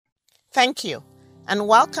Thank you, and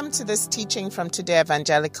welcome to this teaching from Today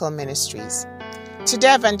Evangelical Ministries.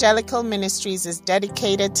 Today Evangelical Ministries is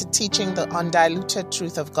dedicated to teaching the undiluted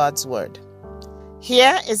truth of God's Word.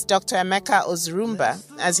 Here is Dr. Emeka Ozurumba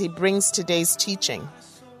as he brings today's teaching.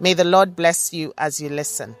 May the Lord bless you as you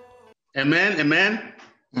listen. Amen, amen.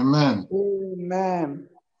 Amen. Amen.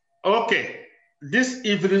 Okay, this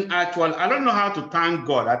evening actually, I don't know how to thank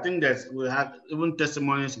God. I think we have even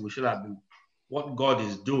testimonies we should have been what God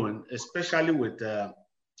is doing, especially with the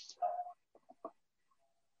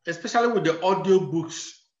audio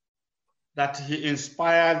books that He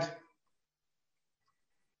inspired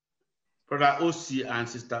Brother Osi and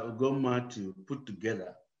Sister Ugoma to put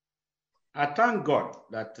together. I thank God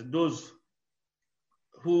that those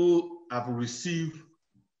who have received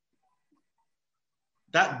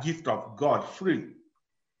that gift of God free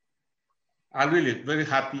are really very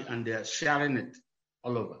happy and they're sharing it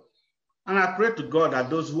all over. And I pray to God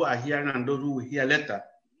that those who are hearing and those who will hear later,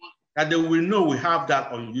 that they will know we have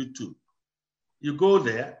that on YouTube. You go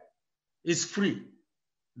there, it's free.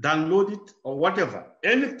 Download it or whatever,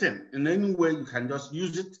 anything, in any way you can just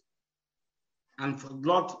use it and for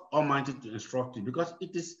God Almighty to instruct you because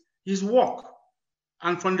it is His work.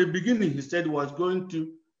 And from the beginning, He said He was going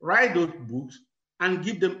to write those books and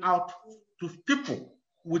give them out to people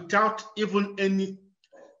without even any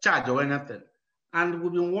charge or anything. And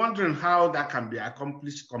we've been wondering how that can be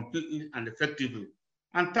accomplished completely and effectively.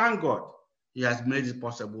 And thank God, He has made it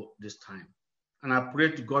possible this time. And I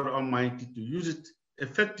pray to God Almighty to use it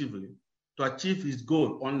effectively to achieve His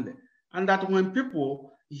goal only. And that when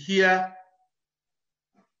people hear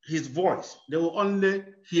His voice, they will only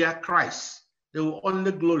hear Christ. They will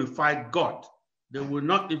only glorify God. They will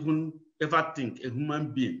not even ever think a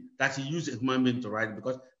human being, that He used a human being to write,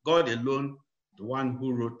 because God alone, the one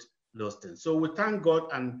who wrote those things. So we thank God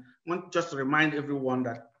and want just to remind everyone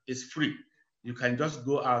that it's free. You can just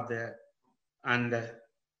go out there and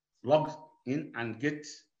log in and get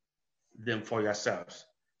them for yourselves.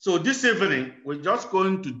 So this evening, we're just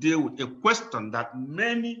going to deal with a question that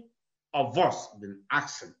many of us have been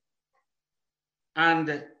asking. And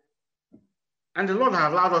the Lord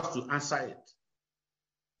has allowed us to answer it.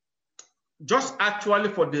 Just actually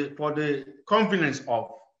for the convenience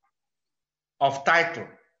of title,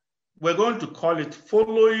 we're going to call it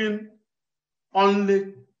Following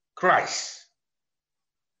Only Christ,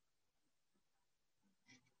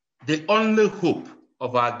 the only hope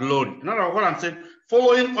of our glory. In other words, what I'm saying,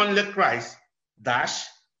 following only Christ, dash,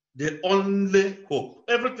 the only hope.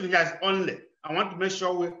 Everything here is only. I want to make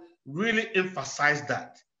sure we really emphasize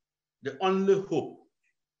that. The only hope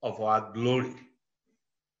of our glory.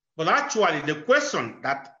 But actually, the question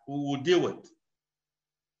that we will deal with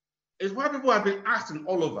is what people have been asking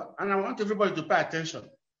all over. And I want everybody to pay attention.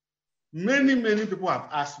 Many, many people have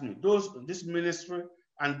asked me, those in this ministry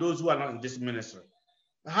and those who are not in this ministry,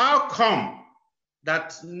 how come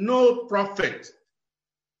that no prophet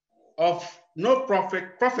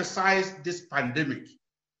prophesied this pandemic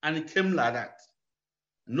and it came like that?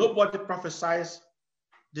 Nobody prophesied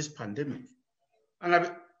this pandemic.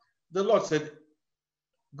 And the Lord said,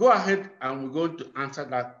 go ahead and we're going to answer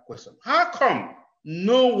that question. How come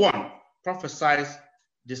no one prophesies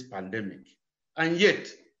this pandemic? And yet,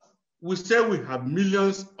 we say we have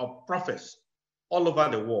millions of prophets all over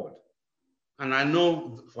the world. And I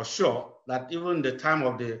know for sure that even the time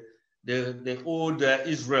of the old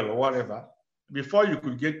Israel or whatever, before you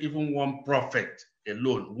could get even one prophet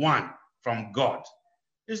alone, one from God,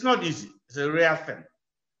 it's not easy. It's a rare thing.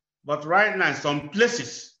 But right now, in some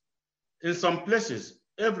places,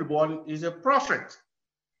 everybody is a prophet.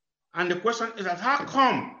 And the question is that how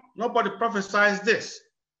come nobody prophesies this?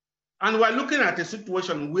 And we're looking at a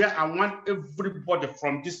situation where I want everybody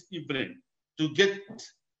from this evening to get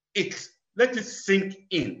it. Let it sink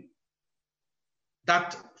in.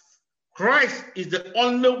 That Christ is the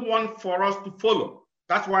only one for us to follow.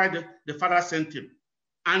 That's why the Father sent Him.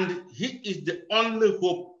 And He is the only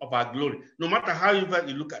hope of our glory, no matter how you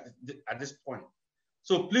look at it at this point.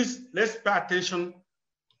 So please, let's pay attention.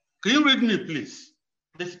 Can you read me, please?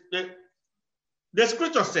 The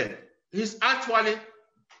scripture said, we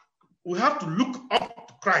have to look up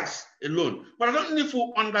to Christ alone. But I don't know if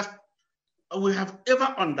we have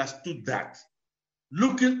ever understood that.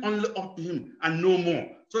 Looking only up to Him and no more.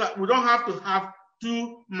 So that we don't have to have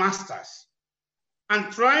two masters.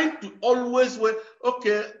 And trying to always wait,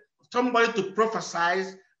 okay, somebody to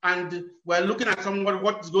prophesy, and we're looking at somebody,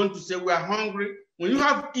 what is going to say, we are hungry. When you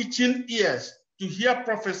have itching ears to hear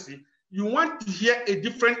prophecy, you want to hear a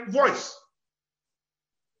different voice.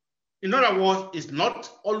 In other words, it's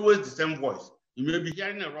not always the same voice. You may be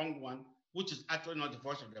hearing a wrong one, which is actually not the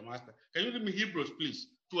voice of the master. Can you read me Hebrews, please?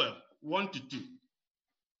 12, 1 to 2.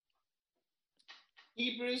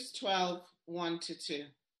 Hebrews 12, 1 to 2.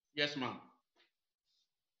 Yes, ma'am.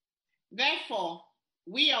 Therefore,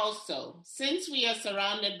 we also, since we are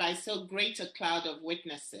surrounded by so great a cloud of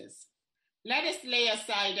witnesses, let us lay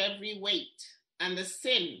aside every weight and the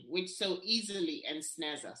sin which so easily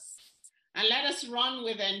ensnares us, and let us run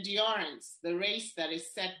with endurance the race that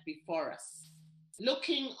is set before us,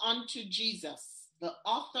 looking unto Jesus, the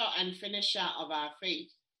author and finisher of our faith,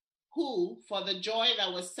 who, for the joy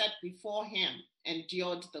that was set before him,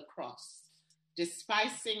 endured the cross,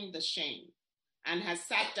 despising the shame, and has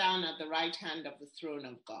sat down at the right hand of the throne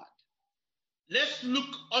of God. Let's look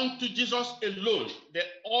unto Jesus alone, the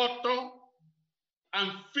author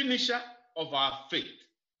and finisher of our faith.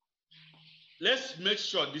 Let's make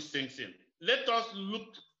sure this sinks in. Let us look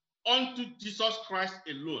unto Jesus Christ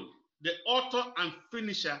alone, the author and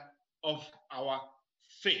finisher of our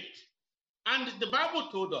faith. And the Bible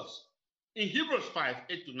told us in Hebrews 5,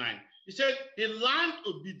 8 to 9, it said he learned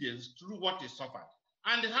obedience through what he suffered.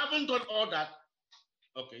 And having done all that,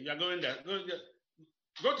 okay, you are going there.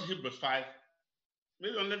 Go to Hebrews 5,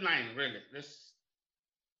 maybe only 9, really.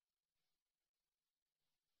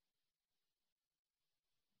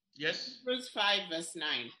 Yes? Hebrews 5, verse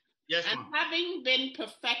 9. Yes, and ma'am. having been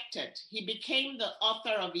perfected, he became the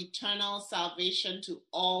author of eternal salvation to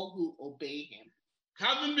all who obey him.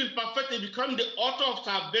 Having been perfected, he became the author of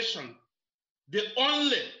salvation, the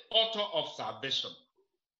only author of salvation.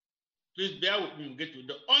 Please bear with me, we'll get to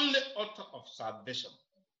the only author of salvation.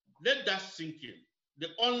 Let that sink in. The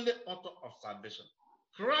only author of salvation.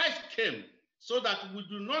 Christ came so that we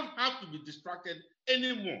do not have to be distracted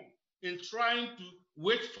anymore in trying to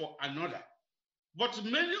wait for another. But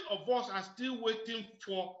many of us are still waiting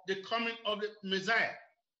for the coming of the Messiah.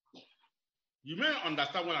 You may not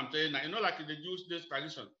understand what I'm saying now. You know, like in the Jewish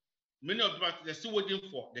tradition, many of them are still waiting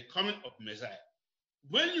for the coming of Messiah.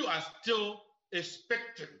 When you are still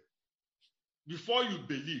expecting, before you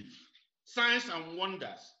believe, signs and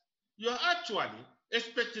wonders, you are actually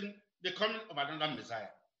expecting the coming of another Messiah.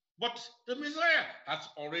 But the Messiah has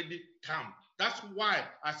already come. That's why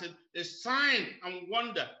I said a sign and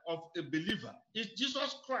wonder of a believer is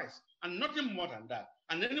Jesus Christ and nothing more than that.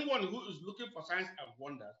 And anyone who is looking for signs and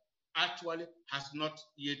wonders actually has not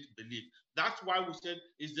yet believed. That's why we said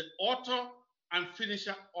is the author and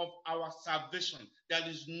finisher of our salvation. There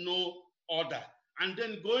is no other. And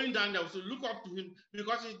then going down there, we say, look up to him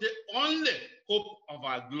because he's the only hope of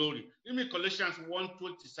our glory. Give me Colossians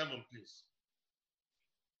 1:27, please.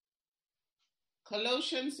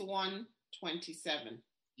 Colossians 1:27.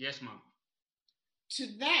 Yes, ma'am. To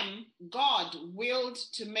them, God willed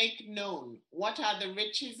to make known what are the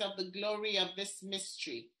riches of the glory of this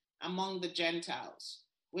mystery among the Gentiles,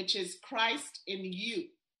 which is Christ in you,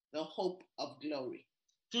 the hope of glory.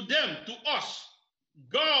 To them, to us,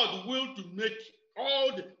 God willed to make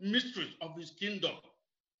all the mysteries of his kingdom,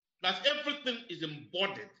 that everything is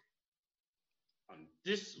embodied on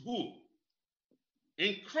this who?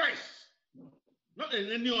 In Christ, not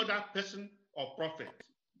in any other person or prophet.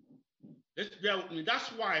 Let's bear with me. That's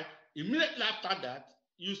why immediately after that,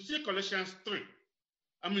 you see Colossians 2,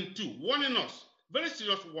 warning us. Very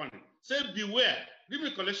serious warning. Say, beware. Give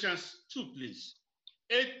me Colossians 2, please.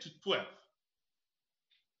 8 to 12.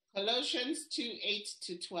 Colossians 2, 8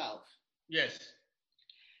 to 12. Yes.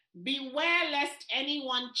 Beware lest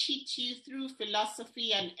anyone cheat you through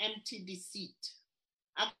philosophy and empty deceit,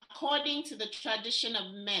 according to the tradition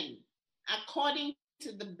of men, according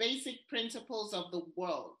to the basic principles of the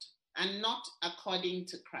world, and not according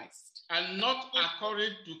to Christ. And not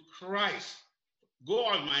according to Christ. Go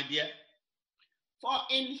on, my dear. For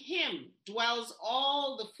in him dwells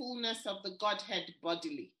all the fullness of the Godhead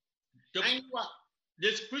bodily.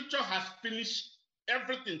 The scripture has finished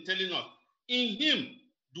everything telling us. In him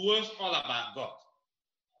dwells all about God.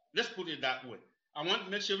 Let's put it that way. I want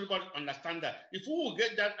to make sure everybody understand that. If we will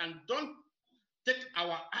get that and don't take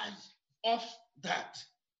our eyes off that,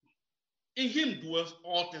 in him dwells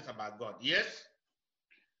all things about God. Yes?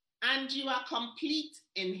 And you are complete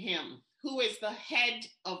in him, who is the head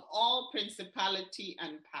of all principality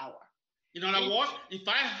and power. In other words, if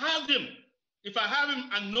I have him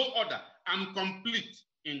and no other, I'm complete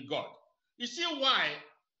in God. You see why,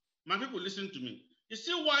 my people listen to me. You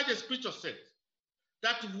see why the scripture says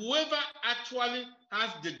that whoever actually has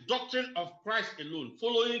the doctrine of Christ alone,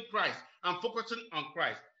 following Christ and focusing on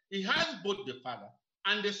Christ, he has both the Father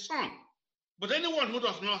and the Son. But anyone who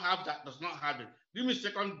does not have that does not have it. Give me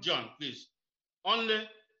 2 John, please. Only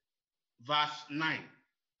verse 9.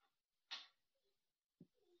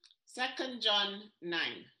 2 John 9.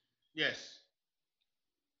 Yes.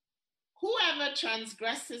 Whoever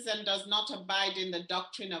transgresses and does not abide in the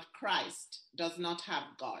doctrine of Christ does not have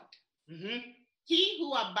God. Mm-hmm. He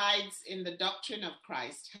who abides in the doctrine of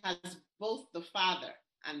Christ has both the Father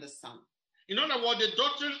and the Son. In other words, the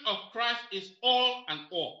doctrine of Christ is all and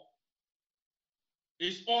all.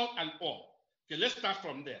 It's all and all. Okay, let's start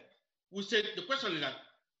from there. We said the question is that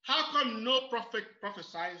how come no prophet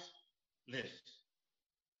prophesies this?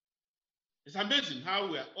 It's amazing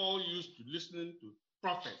how we are all used to listening to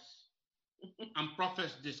prophets and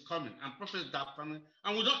prophets this coming and prophets that coming,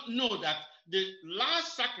 and we don't know that the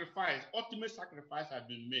last sacrifice, ultimate sacrifice, has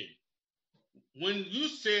been made. When you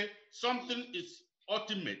say something is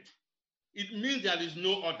ultimate, it means there is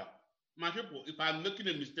no other. My people, if I'm making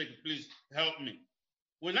a mistake, please help me.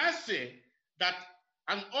 When I say that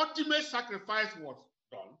an ultimate sacrifice was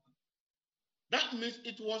done, that means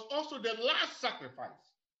it was also the last sacrifice.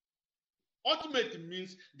 Ultimate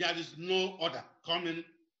means there is no other coming,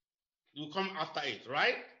 will come after it,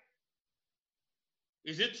 right?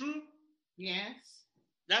 Is it true? Yes.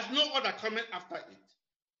 There's no other coming after it.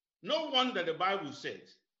 No wonder the Bible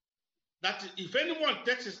says that if anyone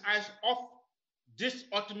takes his eyes off this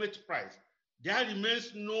ultimate prize, there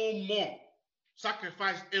remains no more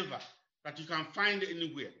sacrifice ever that you can find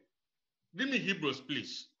anywhere. Give me Hebrews,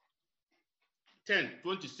 please.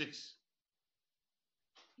 10:26.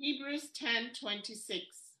 Hebrews 10:26.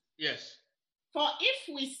 Yes. For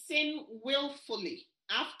if we sin willfully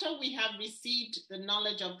after we have received the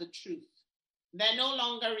knowledge of the truth, there no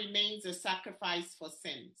longer remains a sacrifice for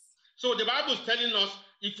sins. So the Bible is telling us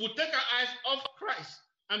if we take our eyes off Christ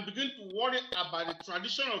and begin to worry about the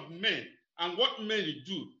tradition of men and what men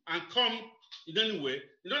do and come in any way,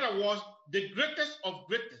 in other words, the greatest of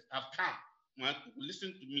greatest have come.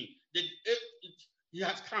 Listen to me. He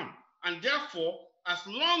has come. And therefore, as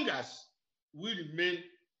long as we remain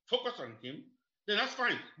focused on him, then that's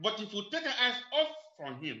fine. But if we take our eyes off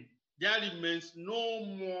from him, there remains no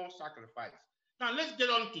more sacrifice. Now let's get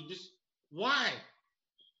on to this. Why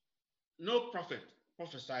no prophet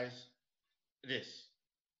prophesies this?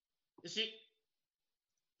 You see,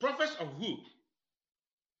 prophets of who?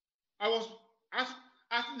 I was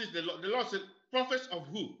asking this, the Lord said, prophets of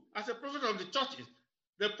who? I said, prophets of the churches.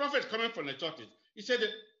 The prophets coming from the churches. He said that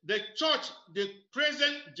the church, the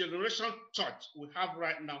present generation church we have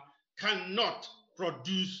right now cannot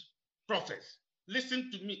produce prophets. Listen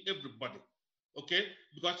to me, everybody, okay?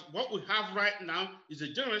 Because what we have right now is a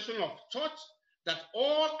generation of church that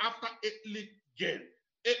all after earthly gain,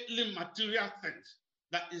 earthly material things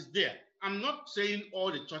that is there. I'm not saying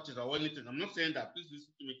all the churches or anything. I'm not saying that. Please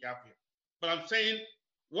listen to me carefully. But I'm saying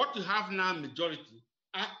what you have now, majority,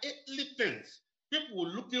 are earthly things. People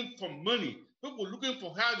looking for money. People looking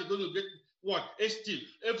for how they're going to get what? Still,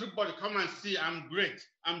 everybody come and see, I'm great.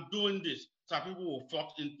 I'm doing this. So people will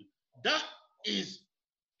flock into. That is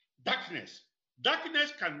darkness.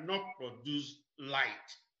 Darkness cannot produce light.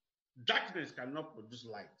 Darkness cannot produce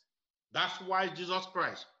light. That's why Jesus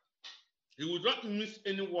Christ, he would not miss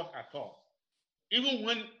any word at all. Even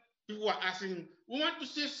when people were asking him, we want to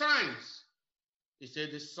see signs. He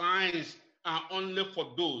said the signs are only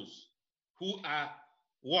for those who are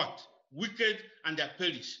what? Wicked and they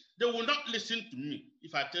perish. They will not listen to me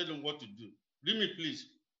if I tell them what to do. Read me, please.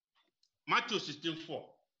 Matthew 16:4.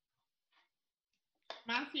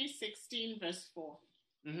 Matthew 16, verse 4.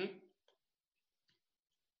 Mm-hmm.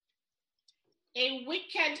 A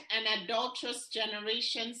wicked and adulterous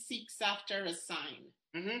generation seeks after a sign,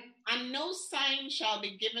 and no sign shall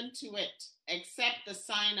be given to it except the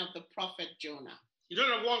sign of the prophet Jonah. You don't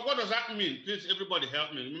know what does that mean? Please, everybody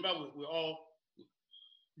help me. Remember, we all,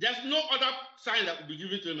 there's no other sign that will be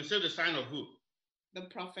given to him except the sign of who? The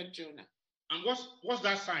prophet Jonah. And what's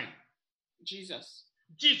that sign? Jesus.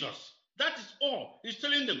 Jesus. That is all. He's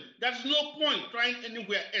telling them there's no point trying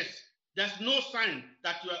anywhere else. There's no sign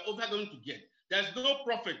that you are ever going to get. There's no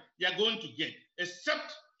prophet you are going to get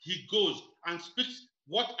except he goes and speaks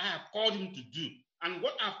what I have called him to do. And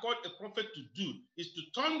what I've called a prophet to do is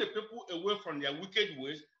to turn the people away from their wicked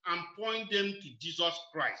ways and point them to Jesus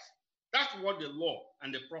Christ. That's what the law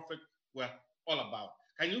and the prophet were all about.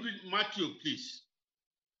 Can you read Matthew, please?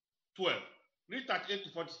 12. Read 38 to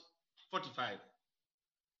 45.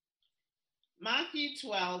 Matthew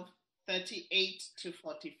 12, 38 to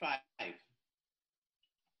 45.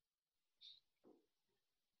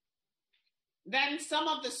 Then some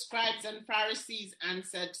of the scribes and Pharisees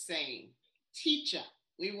answered, saying, Teacher,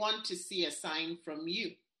 we want to see a sign from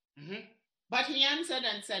you. But he answered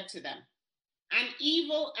and said to them, An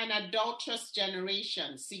evil and adulterous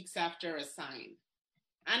generation seeks after a sign,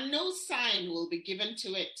 And no sign will be given to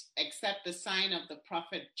it except the sign of the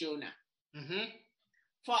prophet Jonah. Mm-hmm.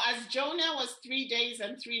 For as Jonah was 3 days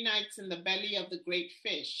and 3 nights in the belly of the great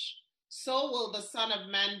fish, so will the Son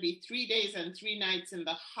of Man be 3 days and 3 nights in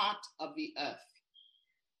the heart of the earth.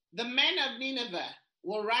 The men of Nineveh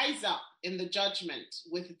will rise up in the judgment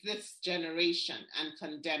with this generation and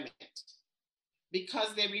condemn it,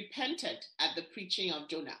 because they repented at the preaching of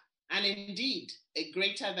Jonah. And indeed, a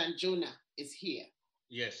greater than Jonah is here.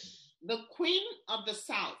 Yes. The queen of the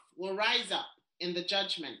south will rise up in the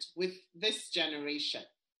judgment with this generation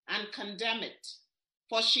and condemn it.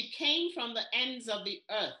 For she came from the ends of the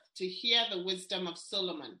earth to hear the wisdom of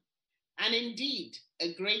Solomon. And indeed,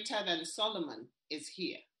 a greater than Solomon is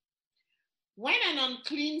here. When an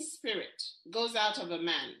unclean spirit goes out of a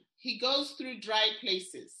man, he goes through dry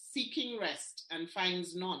places, seeking rest, and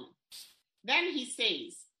finds none. Then he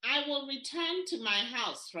says, I will return to my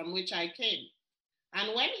house from which I came.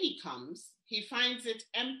 And when he comes, he finds it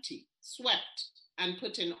empty, swept, and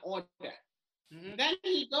put in order. Mm-hmm. Then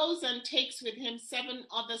he goes and takes with him 7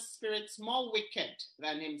 other spirits more wicked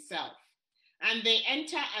than himself, and they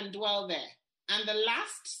enter and dwell there. And the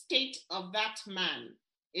last state of that man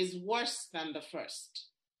is worse than the first.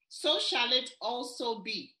 So shall it also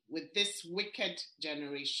be with this wicked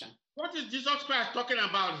generation. What is Jesus Christ talking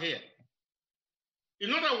about here?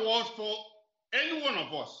 In other words, for any one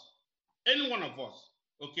of us,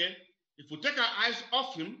 okay, if we take our eyes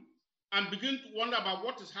off him and begin to wonder about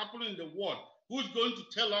what is happening in the world, who's going to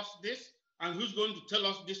tell us this and who's going to tell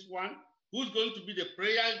us this one, who's going to be the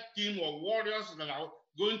prayer team or warriors that are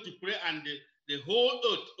going to pray and the whole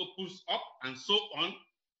earth opens up and so on,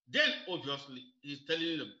 then obviously he's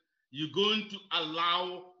telling them, you're going to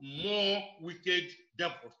allow more wicked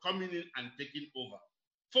devils coming in and taking over.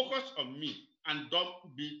 Focus on me and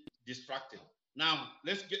don't be distracted. Now,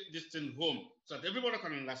 let's get this thing home so that everybody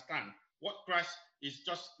can understand what Christ is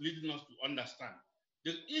just leading us to understand.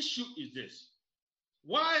 The issue is this.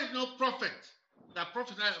 Why is no prophet that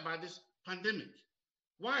prophesied about this pandemic?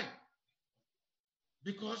 Why?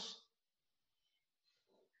 Because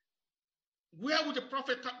where would the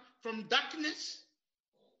prophet come from? Darkness?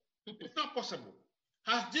 It's not possible.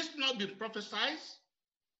 Has this not been prophesied?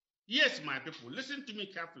 Yes, my people, listen to me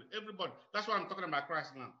carefully. Everybody, that's why I'm talking about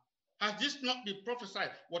Christ now. Has this not been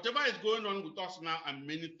prophesied? Whatever is going on with us now and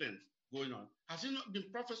many things going on, has it not been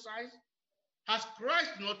prophesied? Has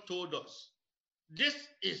Christ not told us this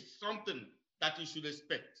is something that you should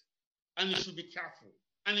expect and you should be careful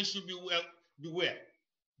and you should beware.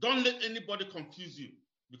 Don't let anybody confuse you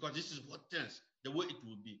because this is what things, the way it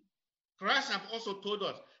will be. Christ have also told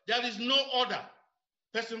us there is no other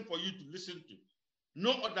person for you to listen to,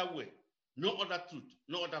 no other way, no other truth,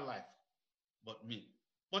 no other life but me.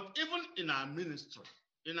 But even in our ministry,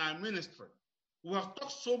 we have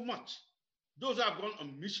talked so much. Those who have gone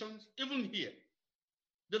on missions, even here,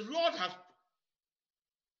 the Lord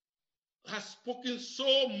has spoken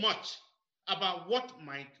so much about what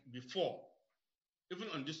might befall, even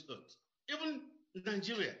on this earth, even in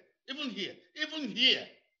Nigeria, even here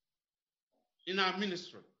in our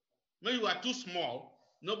ministry. Maybe we are too small,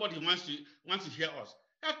 nobody wants to hear us.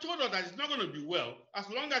 He has told us that it's not going to be well as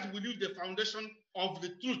long as we leave the foundation of the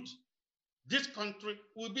truth. This country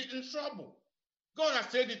will be in trouble. God has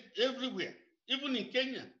said it everywhere, even in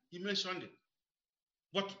Kenya, he mentioned it.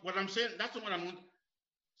 But what I'm saying, that's not what I want.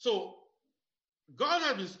 So God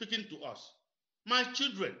has been speaking to us. My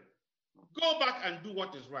children, go back and do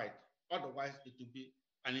what is right. Otherwise, it will be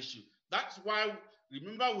an issue. That's why,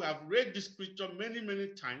 remember, we have read this scripture many, many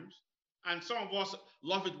times. And some of us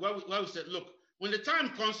love it where we said, look, when the time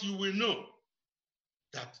comes, you will know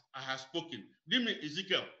that I have spoken. Give me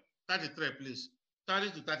Ezekiel 33, please.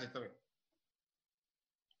 30 to 33.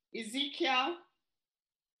 Ezekiel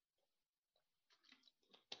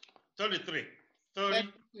 33.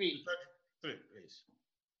 33. 33, please.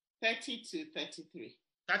 30 to 33.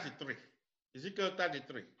 33. Ezekiel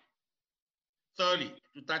 33. 30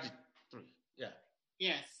 to 33. Yeah.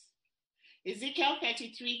 Yes. Ezekiel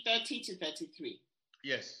 33, 30 to 33.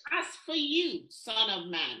 Yes. As for you, son of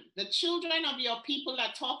man, the children of your people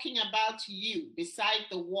are talking about you beside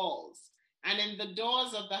the walls and in the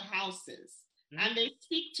doors of the houses. Mm-hmm. And they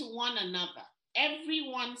speak to one another,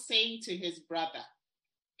 everyone saying to his brother,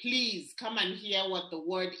 please come and hear what the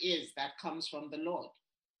word is that comes from the Lord.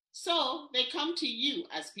 So they come to you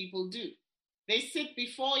as people do. They sit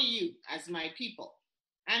before you as my people,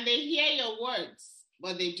 and they hear your words,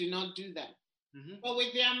 but they do not do them. Mm-hmm. But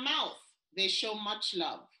with their mouth, they show much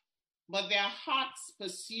love, but their hearts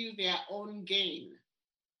pursue their own gain.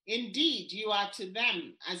 Indeed, you are to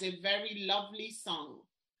them as a very lovely song,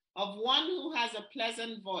 of one who has a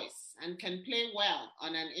pleasant voice and can play well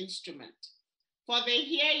on an instrument. For they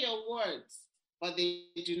hear your words, but they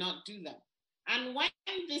do not do them. And when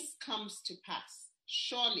this comes to pass,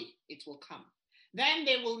 surely it will come. Then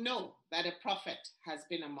they will know that a prophet has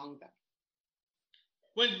been among them.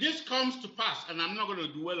 When this comes to pass, and I'm not going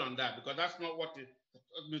to dwell on that because that's not what it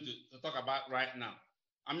means to talk about right now.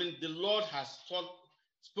 I mean, the Lord has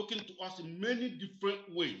spoken to us in many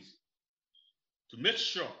different ways to make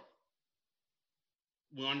sure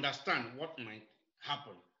we understand what might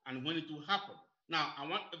happen and when it will happen. Now, I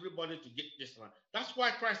want everybody to get this one. That's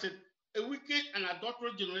why Christ said, a wicked and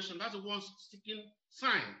adulterous generation, that's the ones seeking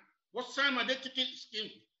sign. What sign are they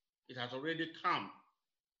seeking? It has already come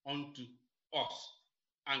unto us.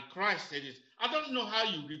 And Christ said it. I don't know how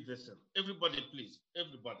you read this. Everybody, please,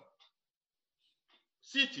 everybody.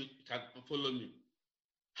 See if you can follow me.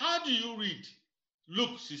 How do you read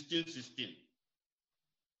Luke 16:16?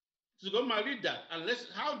 So go and read that. And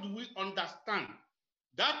how do we understand?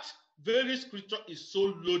 That very scripture is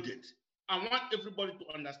so loaded. I want everybody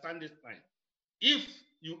to understand this line. If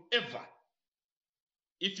you ever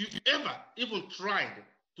even tried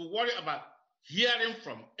to worry about hearing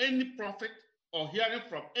from any prophet or hearing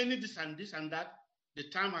from any this and that, the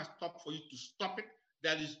time has stopped for you to stop it.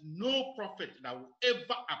 There is no prophet that will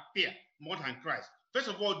ever appear more than Christ. First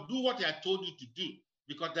of all, do what he had told you to do,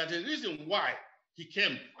 because there's a reason why he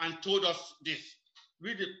came and told us this.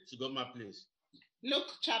 Read it, Sigoma, please.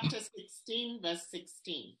 Luke chapter 16, verse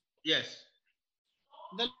 16. Yes.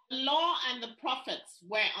 The law and the prophets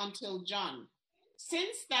were until John.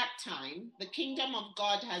 Since that time, the kingdom of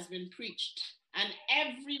God has been preached, and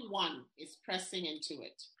everyone is pressing into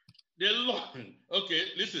it. The law, okay,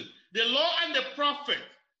 listen. The law and the prophet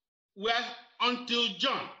were until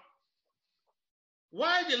John.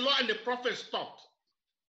 Why the law and the prophet stopped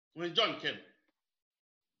when John came?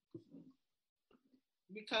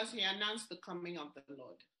 Because he announced the coming of the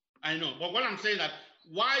Lord. I know, but what I'm saying that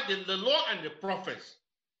why the law and the prophets,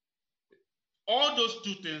 all those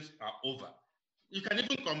two things are over. You can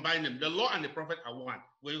even combine them. The law and the prophet are one.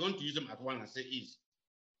 We're going to use them as one and say is.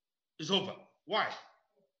 It's over. Why?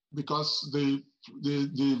 Because the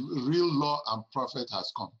real law and prophet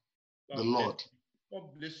has come. The Lord. God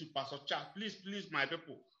bless you, Pastor Charles. Please, my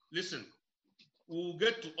people, listen. We'll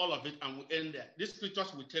get to all of it and we'll end there. These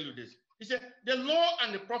scriptures will tell you this. He said, the law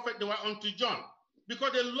and the prophet, they were unto John.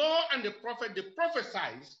 Because the law and the prophet, they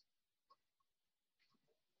prophesied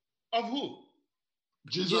of who?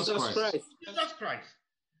 Jesus Christ. Jesus Christ.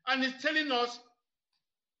 And he's telling us,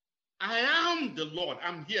 I am the Lord.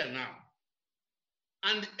 I'm here now.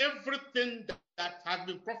 And everything that has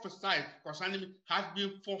been prophesied concerning me has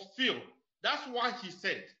been fulfilled. That's why he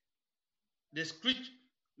said, the scripture,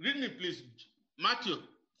 read me please, Matthew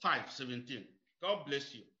 5:17. God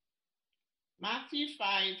bless you. Matthew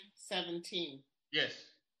 5:17. Yes.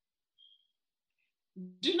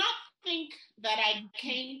 Do not think that I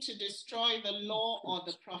came to destroy the law or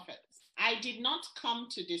the prophets. I did not come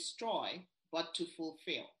to destroy, but to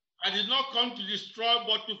fulfill. I did not come to destroy,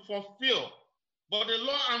 but to fulfill. But the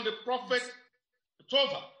law and the prophet, it's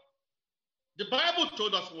over. The Bible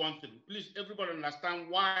told us one thing. Please, everybody understand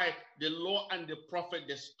why the law and the prophet,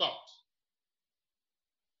 they stopped.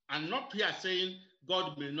 I'm not here saying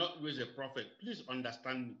God may not raise a prophet. Please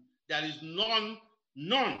understand me. There is none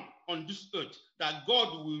on this earth that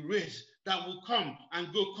God will raise that will come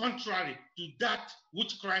and go contrary to that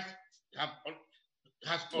which Christ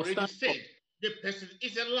has already said. The person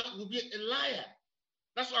will be a liar.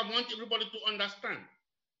 That's what I want everybody to understand.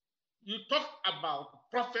 You talk about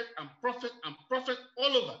prophet and prophet and prophet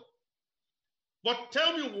all over. But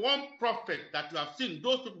tell me one prophet that you have seen,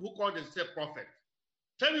 those people who call themselves prophets.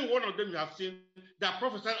 Tell me one of them you have seen that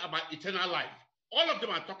prophesied about eternal life. All of them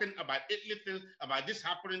are talking about earthly things, about this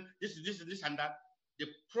happening, this and that. The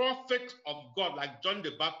prophet of God, like John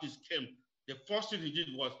the Baptist came, the first thing he did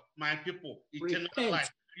was, my people, eternal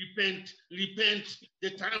life. Repent.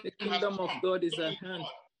 The kingdom of God is at hand.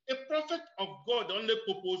 A prophet of God, the only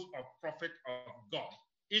purpose of prophet of God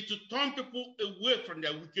is to turn people away from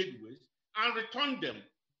their wicked ways and return them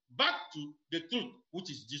back to the truth, which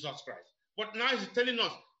is Jesus Christ. But now he's telling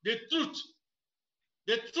us the truth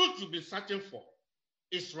you've been searching for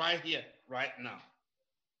is right here, right now.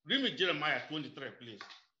 Read me Jeremiah 23, please.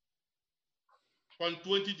 From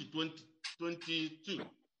 20 to 22.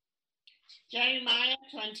 Jeremiah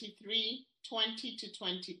 23, 20 to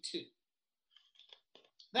 22.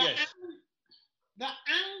 Yes. The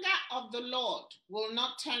anger of the Lord will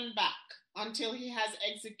not turn back until he has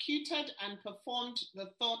executed and performed the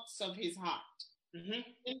thoughts of his heart. Mm-hmm.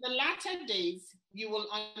 In the latter days, you will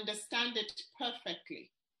understand it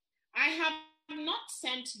perfectly. I have not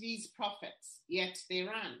sent these prophets, yet they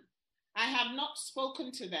ran. I have not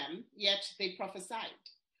spoken to them, yet they prophesied.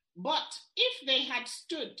 But if they had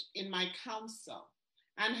stood in my counsel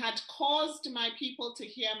and had caused my people to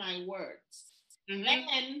hear my words,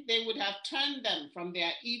 then they would have turned them from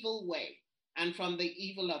their evil way and from the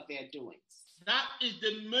evil of their doings. That is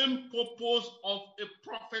the main purpose of a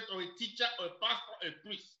prophet or a teacher or a pastor or a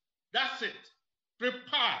priest. That's it.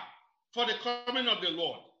 Prepare for the coming of the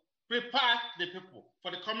Lord. Prepare the people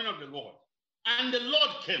for the coming of the Lord. And the Lord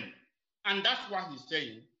came. And that's what he's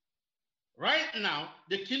saying. Right now,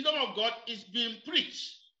 the kingdom of God is being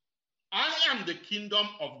preached. I am the kingdom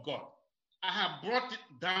of God. I have brought it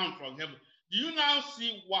down from heaven. Do you now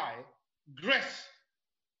see why grace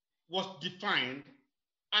was defined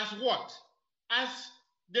as what? As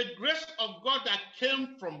the grace of God that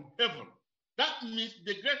came from heaven. That means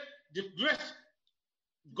the grace,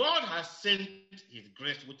 God has sent his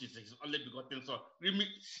grace, which is his only begotten son.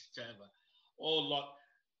 Oh Lord,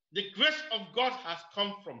 the grace of God has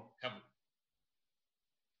come from heaven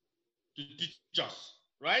to teach us,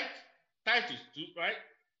 right? Titus 2, right?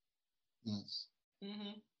 Yes.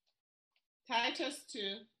 Titus 2,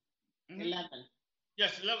 11.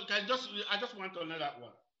 Yes, 11. I just want to know that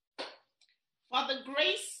one. For the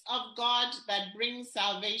grace of God that brings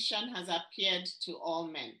salvation has appeared to all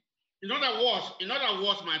men. In other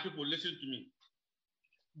words, my people, listen to me.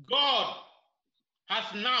 God has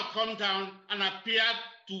now come down and appeared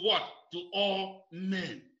to what? To all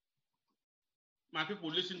men. My people,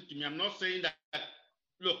 listen to me. I'm not saying that,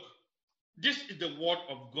 look, this is the word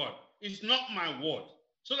of God. It's not my word.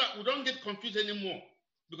 So that we don't get confused anymore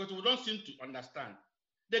because we don't seem to understand.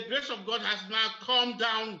 The grace of God has now come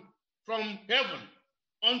down from heaven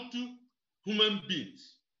unto human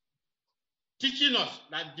beings, teaching us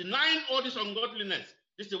that denying all this ungodliness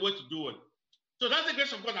is the way to do it. So that's the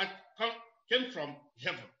grace of God that came from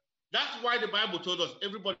heaven. That's why the Bible told us,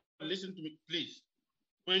 everybody listen to me, please.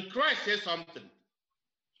 When Christ says something,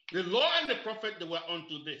 the law and the prophet, they were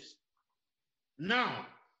unto this. Now,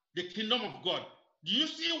 the kingdom of God. Do you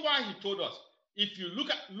see why he told us? If you look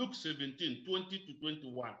at Luke 17, 20 to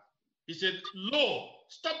 21, he said, lo,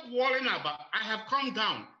 stop worrying about, I have come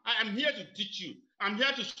down. I am here to teach you. I'm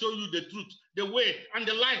here to show you the truth, the way, and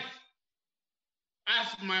the life. As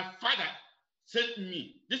my Father sent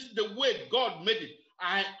me. This is the way God made it.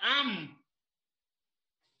 I am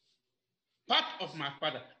part of my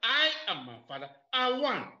Father. I am my Father. I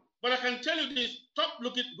won. But I can tell you this. Stop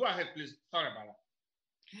looking. Go ahead, please. Sorry about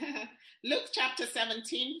that. Luke chapter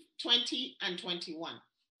 17, 20 and 21.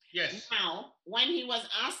 Yes. Now, when he was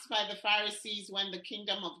asked by the Pharisees when the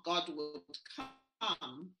kingdom of God would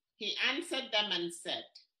come, he answered them and said,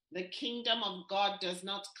 the kingdom of God does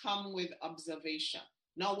not come with observation,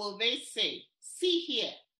 nor will they say, see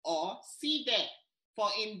here or see there. For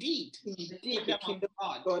indeed, the kingdom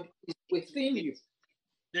of God is within you.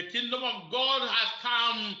 The kingdom of God has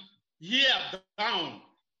come here down.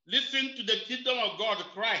 Listen to the kingdom of God,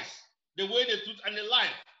 Christ, the way, the truth, and the life.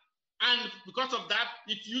 And because of that,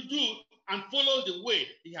 if you do and follow the way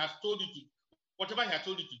he has told you to, whatever he has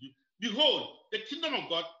told you to do, behold, the kingdom of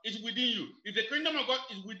God is within you. If the kingdom of God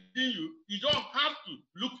is within you, you don't have to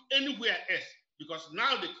look anywhere else because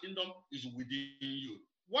now the kingdom is within you.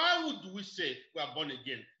 Why would we say we are born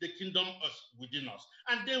again? The kingdom is within us.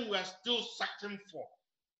 And then we are still searching for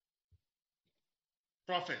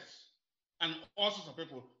prophets and all sorts of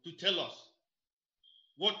people to tell us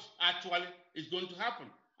what actually is going to happen.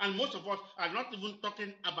 And most of us are not even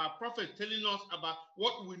talking about prophets telling us about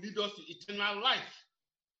what will lead us to eternal life.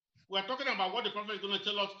 We're talking about what the prophet is going to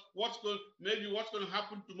tell us, what's going to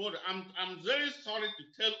happen tomorrow. I'm very sorry to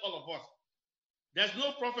tell all of us. There's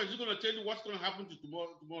no prophet who's going to tell you what's going to happen to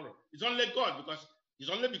tomorrow. It's only God, because his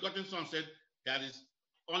only begotten son said there is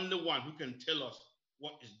only one who can tell us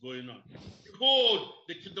what is going on. Behold,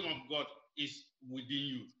 the kingdom of God is within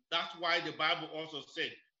you. That's why the Bible also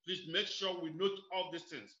said, please make sure we note all these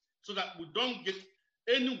things so that we don't get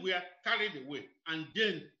anywhere carried away and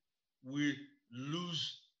then we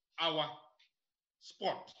lose our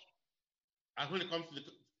spot. And when it comes to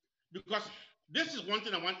because this is one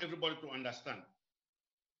thing I want everybody to understand.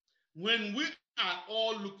 When we are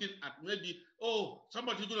all looking at maybe, oh,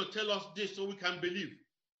 somebody's going to tell us this so we can believe.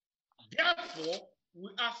 Therefore, we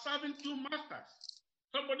are serving two masters.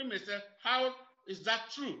 Somebody may say, how is that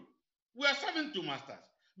true? We are serving two masters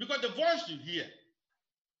because the voice you hear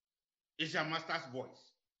is your master's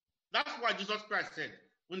voice. That's why Jesus Christ said,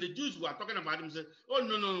 when the Jews were talking about him, said, oh,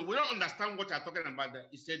 no, we don't understand what you're talking about.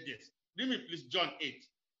 He said this. Read me, please, John 8,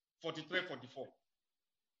 43, 44.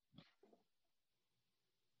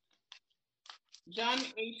 John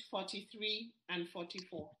 8:43 and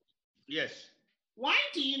 44. Yes. Why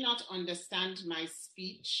do you not understand my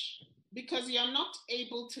speech? Because you are not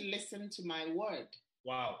able to listen to my word.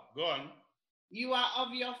 Wow. Go on. You are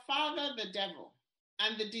of your father, the devil,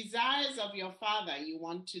 and the desires of your father you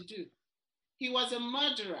want to do. He was a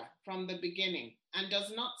murderer from the beginning and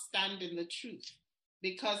does not stand in the truth,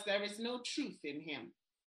 because there is no truth in him.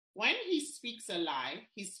 When he speaks a lie,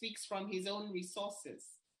 he speaks from his own resources,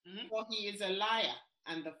 for he is a liar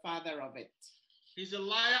and the father of it. He's a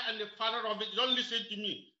liar and the father of it. Don't listen to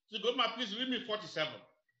me. So go, please read me 47.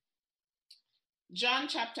 John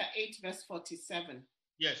chapter 8, verse 47.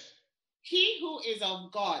 Yes. He who is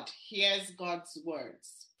of God hears God's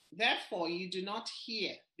words. Therefore, you do not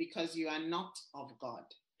hear because you are not of God.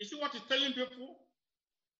 You see what he's telling people?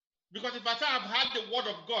 Because if I say I've heard the word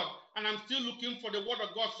of God and I'm still looking for the word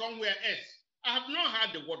of God somewhere else, I have not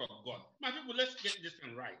heard the word of God. My people, let's get this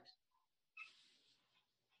thing right.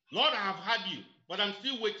 Lord, I have heard you, but I'm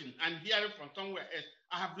still waiting and hearing from somewhere else.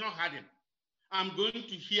 I have not heard him. I'm going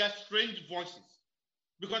to hear strange voices.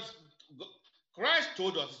 Because Christ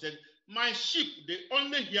told us, he said, my sheep, they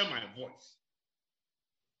only hear my voice.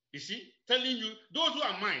 You see, telling you, those who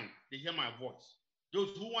are mine, they hear my voice.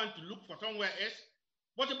 Those who want to look for somewhere else.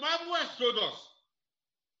 But the Bible has told us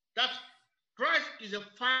that Christ is a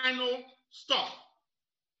final stop.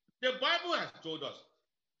 The Bible has told us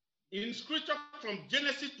in scripture from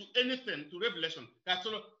Genesis to anything to Revelation that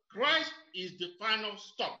Christ is the final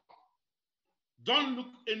stop. Don't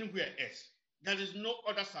look anywhere else. There is no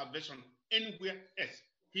other salvation anywhere else.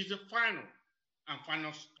 He's the final and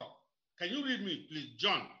final stop. Can you read me, please?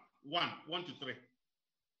 John 1:1-3.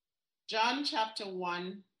 John chapter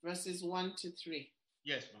 1, verses 1-3.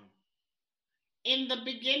 Yes, ma'am. In the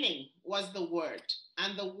beginning was the Word,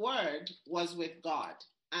 and the Word was with God,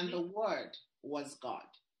 and the Word was God.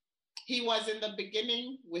 He was in the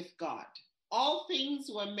beginning with God. All things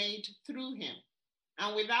were made through him,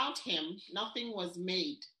 and without him nothing was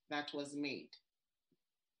made that was made.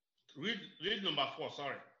 Read number 4,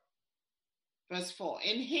 sorry. Verse 4.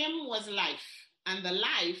 In him was life, and the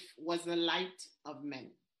life was the light of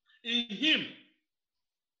men. In him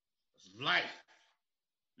is life.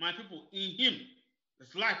 My people, in him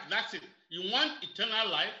is life. That's it. You want eternal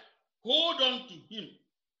life? Hold on to him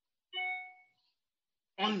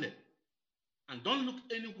only. And don't look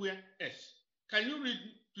anywhere else. Can you read,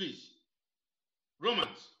 please?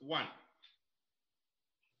 Romans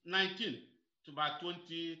 1:19 to about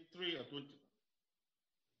 23 or 20.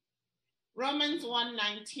 Romans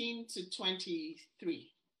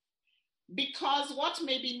 1:19-23. Because what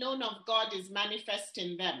may be known of God is manifest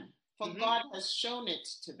in them, for God has shown it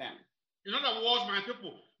to them. In other words, my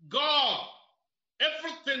people, God,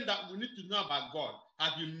 everything that we need to know about God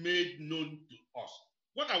has been made known to us.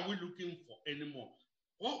 What are we looking for anymore?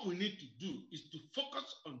 What we need to do is to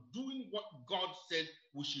focus on doing what God said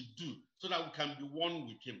we should do so that we can be one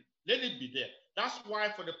with him. Let it be there. That's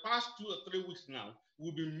why for the past 2 or 3 weeks now,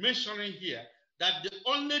 we've been mentioning here that the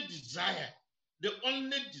only desire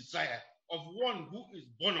of one who is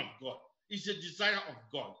born of God is the desire of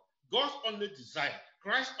God. God's only desire,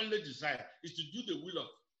 Christ's only desire is to do the will of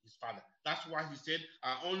his Father. That's why he said,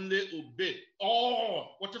 I only obey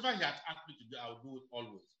all. Whatever he has asked me to do, I will do it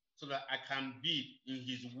always, so that I can be in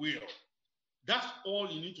his will. That's all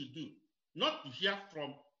you need to do. Not to hear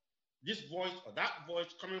from this voice or that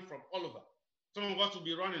voice coming from all over. Some of us will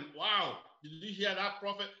be running, wow, did you hear that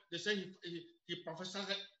prophet? They say he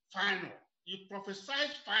prophesied final. You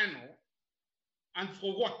prophesied final, and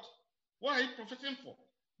for what? What are you prophesying for?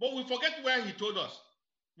 But we forget where he told us.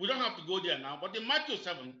 We don't have to go there now. But in Matthew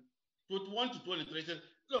 7:21-23, it says,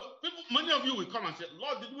 look, many of you will come and say,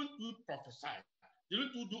 Lord, didn't you prophesy?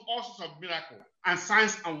 Didn't you do all sorts of miracles and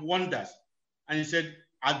signs and wonders? And he said,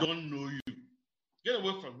 I don't know you. Get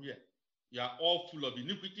away from here. You are all full of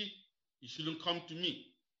iniquity. You shouldn't come to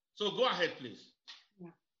me. So go ahead, please.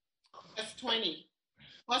 Verse 20.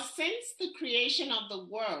 For since the creation of the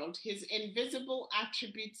world, his invisible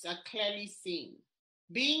attributes are clearly seen,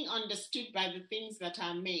 being understood by the things that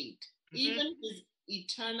are made, even his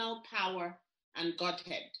eternal power and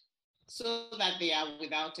Godhead, so that they are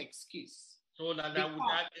without excuse. So that they are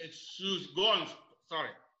without excuse. Go on.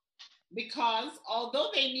 Sorry. Because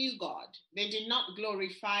although they knew God, they did not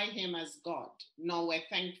glorify him as God, nor were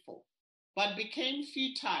thankful, but became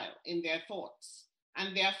futile in their thoughts,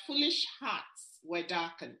 and their foolish hearts were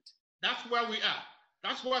darkened. That's where we are.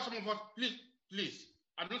 That's why some of us, please,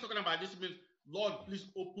 I'm not talking about this means, Lord,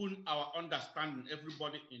 please open our understanding,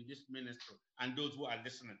 everybody in this ministry and those who are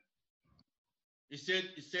listening. He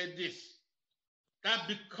said this, that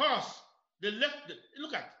because they left,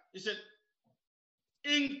 he said,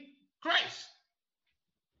 in Christ.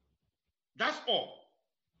 That's all.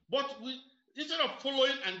 But instead of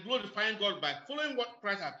following and glorifying God by following what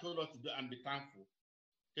Christ has told us to do and be thankful,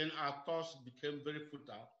 then our thoughts became very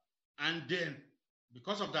futile. And then,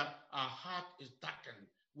 because of that, our heart is darkened.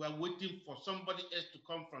 We're waiting for somebody else to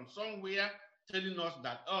come from somewhere telling us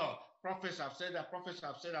that, oh, prophets have said that, prophets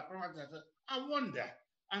have said that, prophets have said that. I wonder.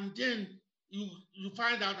 And then you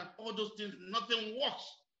find out that all those things, nothing works,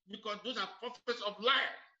 because those are prophets of lies.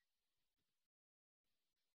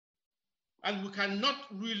 And we cannot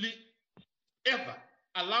really ever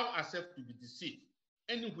allow ourselves to be deceived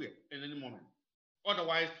anywhere, in any moment.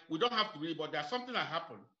 Otherwise, we don't have to be, but there's something that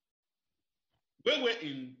happened. When we're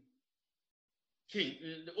in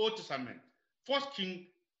the Old Testament, 1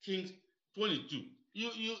 Kings 22,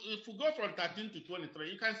 if we go from 13 to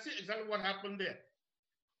 23, you can see exactly what happened there.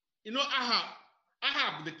 You know,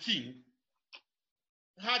 Ahab the king,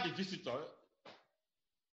 had a visitor,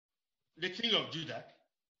 the king of Judah,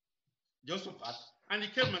 Jehoshaphat, and he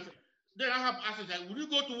came and said, then Ahab asked him, will you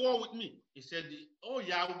go to war with me? He said, oh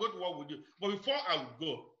yeah, I will go to war with you. But before I will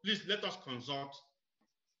go, please let us consult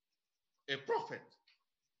a prophet.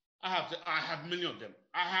 I have many of them.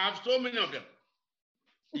 I have so many of them.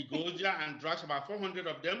 He goes there and drags about 400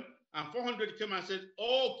 of them, and 400 came and said,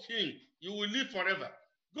 oh king, you will live forever.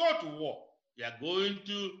 Go to war. You are going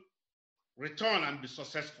to return and be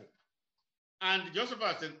successful. And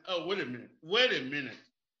Jehoshaphat said, oh, wait a minute.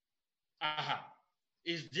 Ahab,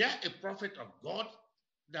 is there a prophet of God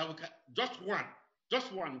that we can, just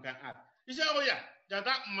one we can add? He said, oh yeah, that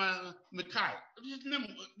man, Micaiah, his name,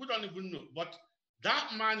 we don't even know, but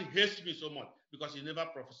that man hates me so much because he never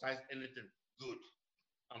prophesies anything good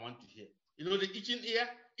I want to hear. You know, the itching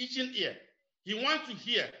ear. He wants to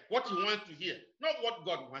hear what he wants to hear, not what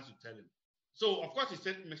God wants to tell him. So, of course, he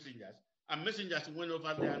sent messengers, and messengers went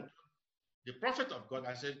over there and the prophet of God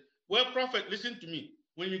and said, well, prophet, listen to me.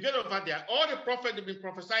 When you get over there, all the prophets have been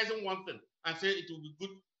prophesying one thing and say it will be good,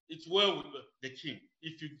 it's well with the king.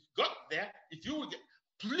 If you got there, if you will get,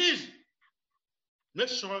 please make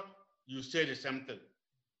sure you say the same thing.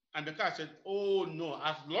 And the guy said, oh no,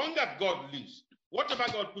 as long as God lives, whatever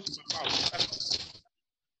God puts in my mouth.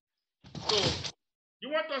 So you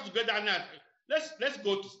want us to get down there? Let's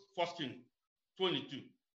go to 1 Kings 22.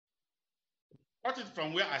 What is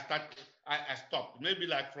from where I started? I stopped, maybe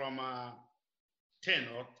like from 10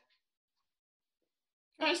 or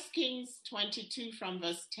 1 Kings 22 from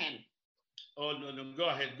verse 10. Oh no, go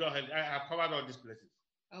ahead. I have covered all these places.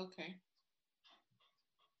 Okay.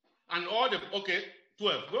 And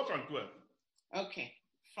 12. Go from 12. Okay,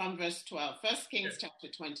 from verse 12. 1 Kings chapter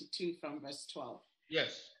 22 from verse 12.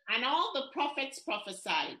 Yes. And all the prophets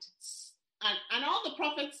prophesied, and all the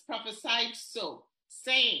prophets prophesied so,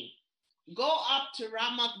 saying, go up to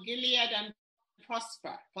Ramoth Gilead and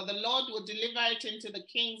prosper, for the Lord will deliver it into the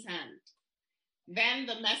king's hand. Then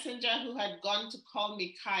the messenger who had gone to call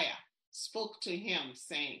Micaiah spoke to him,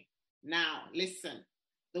 saying, now listen,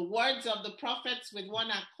 the words of the prophets with one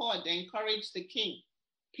accord encourage the king.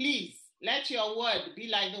 Please let your word be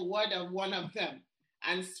like the word of one of them,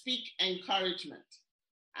 and speak encouragement.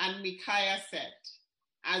 And Micaiah said,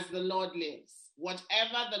 as the Lord lives,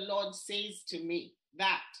 whatever the Lord says to me,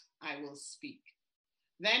 that I will speak.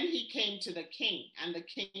 Then he came to the king, and the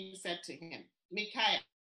king said to him, Micaiah,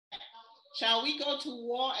 shall we go to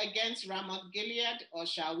war against Ramoth Gilead, or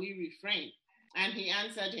shall we refrain? And he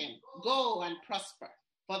answered him, go and prosper,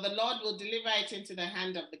 for the Lord will deliver it into the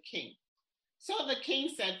hand of the king. So the king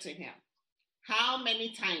said to him, how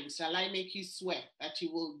many times shall I make you swear that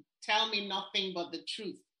you will tell me nothing but the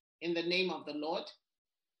truth in the name of the Lord?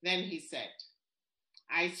 Then he said,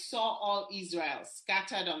 I saw all Israel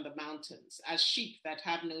scattered on the mountains as sheep that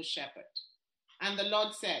have no shepherd. And the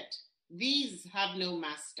Lord said, these have no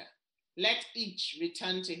master. Let each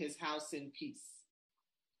return to his house in peace.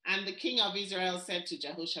 And the king of Israel said to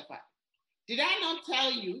Jehoshaphat, did I not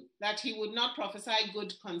tell you that he would not prophesy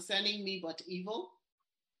good concerning me, but evil?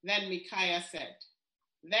 Then Micaiah said,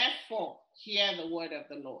 therefore hear the word of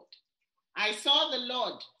the Lord. I saw the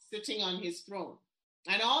Lord sitting on his throne,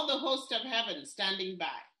 and all the host of heaven standing by,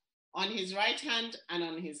 on his right hand and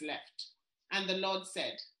on his left. And the Lord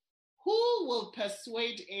said, who will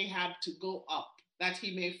persuade Ahab to go up, that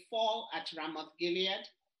he may fall at Ramoth Gilead?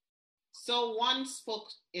 So one spoke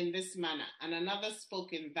in this manner, and another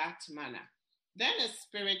spoke in that manner. Then a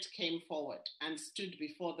spirit came forward and stood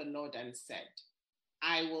before the Lord and said,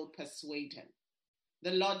 I will persuade him.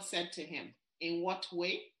 The Lord said to him, in what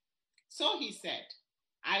way? So he said,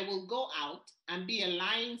 I will go out and be a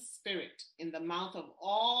lying spirit in the mouth of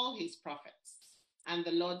all his prophets. And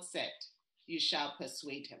the Lord said, you shall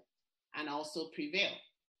persuade him. and also prevail.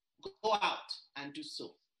 Go out and do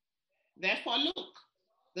so. Therefore, look,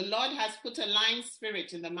 the Lord has put a lying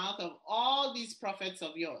spirit in the mouth of all these prophets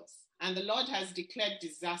of yours, and the Lord has declared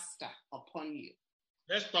disaster upon you.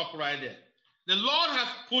 Let's stop right there. The Lord has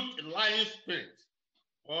put a lying spirit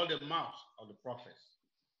on the mouths of the prophets.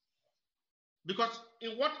 Because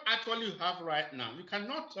in what actually you have right now, you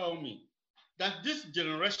cannot tell me that this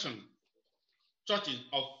generation churches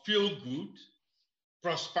of feel good,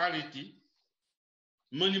 prosperity,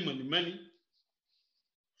 money,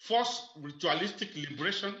 forced ritualistic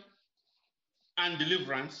liberation and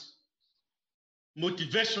deliverance,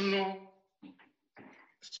 motivational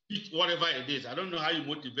speech, whatever it is. I don't know how you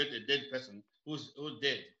motivate a dead person who's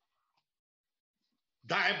dead.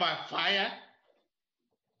 Die by fire,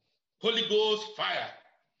 Holy Ghost fire,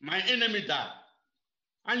 my enemy died.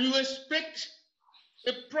 And you expect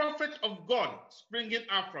a prophet of God springing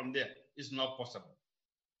out from there. Is not possible.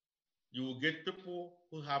 You will get people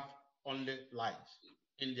who have only lies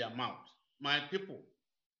in their mouth. My people,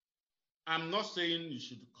 I'm not saying you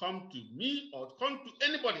should come to me or come to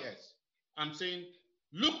anybody else. I'm saying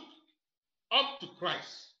look up to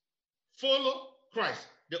Christ. Follow Christ,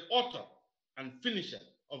 the author and finisher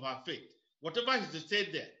of our faith. Whatever he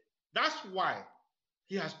said there, that's why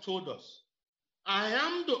he has told us, I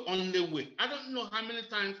am the only way. I don't know how many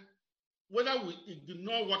times, whether we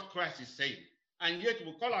ignore what Christ is saying, and yet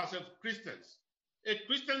we call ourselves Christians. A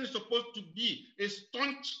Christian is supposed to be a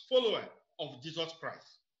staunch follower of Jesus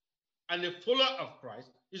Christ. And a follower of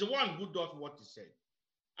Christ is the one who does what he said.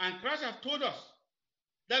 And Christ has told us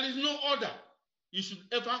there is no other you should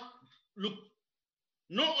ever look.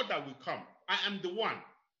 No other will come. I am the one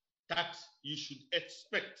that you should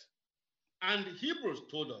expect. And Hebrews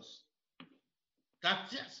told us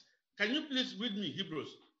that, yes. Can you please read me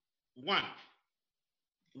Hebrews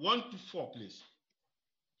 1:1-4, please?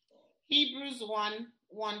 Hebrews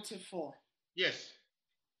 1:1-4. Yes.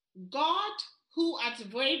 God, who at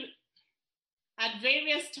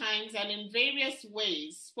various times and in various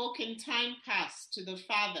ways spoke in time past to the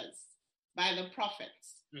fathers by the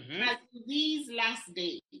prophets, has in these last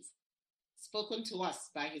days spoken to us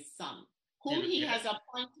by his Son, whom he has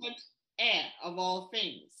appointed heir of all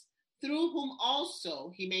things, through whom also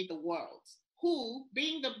he made the worlds, who,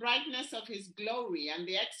 being the brightness of his glory and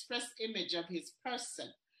the express image of his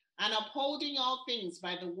person, and upholding all things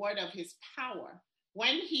by the word of his power,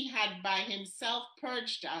 when he had by himself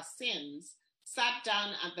purged our sins, sat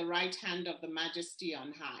down at the right hand of the Majesty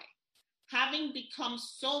on high, having become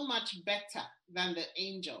so much better than the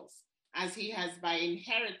angels, as he has by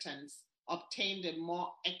inheritance obtained a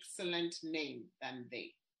more excellent name than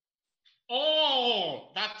they.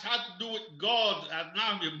 All that had to do with God has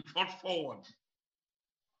now been brought forward.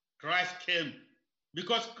 Christ came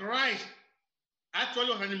because Christ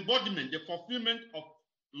actually was an embodiment, the fulfillment of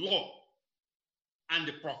law and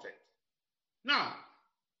the prophet. Now,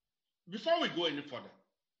 before we go any further,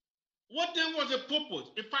 what then was the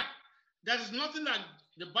purpose? In fact, there is nothing that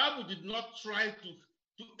the Bible did not try to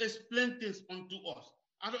explain things unto us.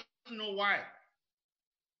 I don't know why.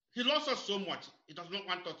 He loves us so much. He does not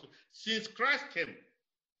want us to. Since Christ came,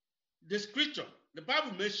 the scripture, the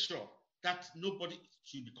Bible makes sure that nobody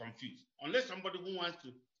should be confused. Unless somebody who wants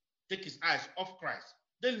to take his eyes off Christ,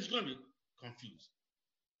 then he's going to be confused.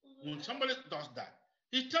 When somebody does that,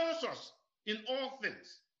 he tells us in all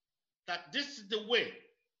things that this is the way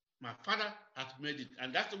my Father has made it,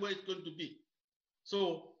 and that's the way it's going to be.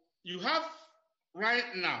 So you have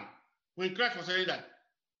right now, when Christ was saying that,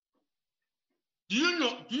 do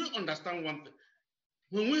you understand one thing?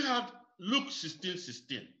 When we have Luke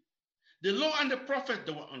 16:16, the law and the prophet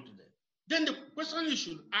that were unto them, then the question you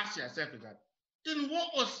should ask yourself is that, then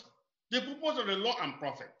what was the purpose of the law and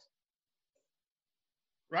prophet?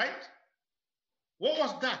 Right? What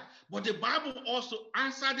was that? But the Bible also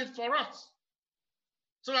answered it for us,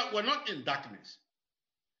 so that we're not in darkness.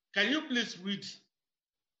 Can you please read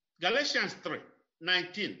Galatians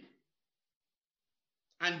 3:19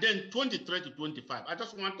 and then 23-25? I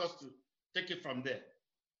just want us to take it from there.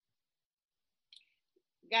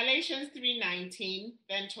 Galatians 3:19,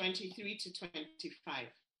 then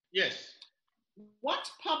 23-25. Yes. What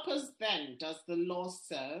purpose then does the law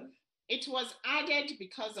serve? It was added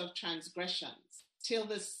because of transgressions, till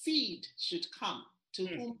the seed should come, to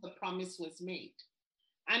whom the promise was made.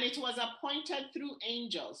 And it was appointed through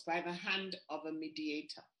angels by the hand of a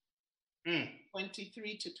mediator.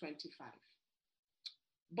 23-25.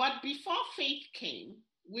 But before faith came,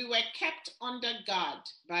 we were kept under guard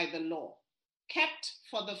by the law, kept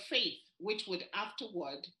for the faith which would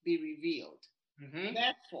afterward be revealed.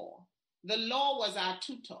 Therefore, the law was our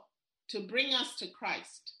tutor to bring us to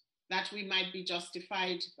Christ, that we might be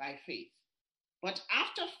justified by faith. But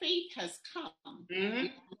after faith has come, we are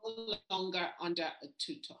no longer under a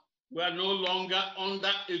tutor. We are no longer under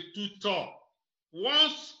a tutor.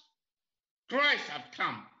 Once Christ had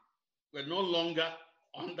come, we're no longer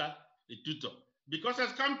under a tutor, because he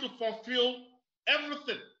has come to fulfill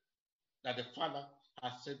everything that the Father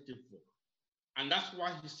has sent him for. And that's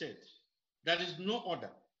why he said, there is no other.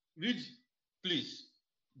 Read, please,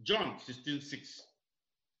 John 16:6.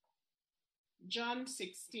 John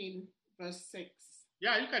 16, verse 6.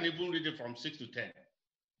 Yeah, you can even read it from 6 to 10.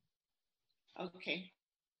 Okay.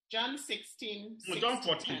 John 16, No, John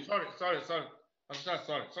 14. Sorry about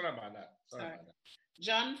that. Sorry about that.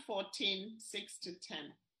 John 14, 6 to 10.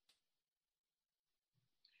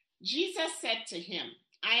 Jesus said to him,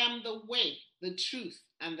 I am the way, the truth,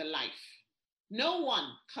 and the life. No one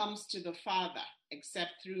comes to the Father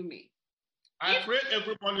except through me. I pray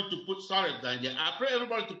everybody to put, I pray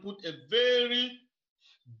everybody to put a very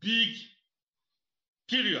big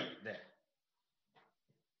period there.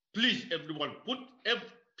 Please, everybody, put a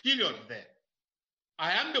period there.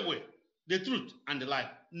 I am the way, the truth, and the life.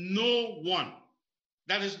 No one.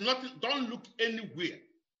 There is nothing. Don't look anywhere.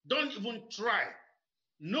 Don't even try.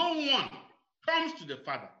 No one comes to the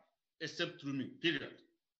Father except through me, period.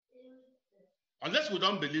 Unless we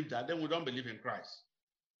don't believe that, then we don't believe in Christ.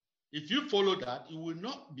 If you follow that, you will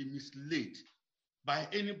not be misled by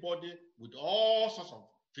anybody with all sorts of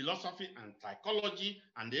philosophy and psychology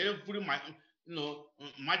and every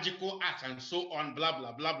magical art and so on, blah,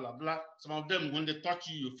 blah, blah, blah, blah. Some of them, when they touch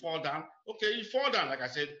you, you fall down. Okay, you fall down, like I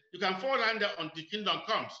said. You can fall down there until kingdom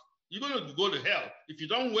comes. You're going to go to hell if you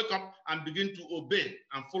don't wake up and begin to obey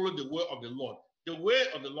and follow the way of the Lord. The way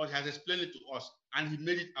of the Lord has explained it to us, and he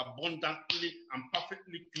made it abundantly and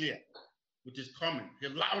perfectly clear, which is coming. He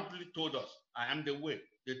loudly told us, I am the way,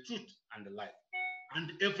 the truth, and the life.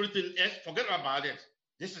 And everything else, forget about it.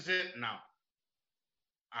 This is it now.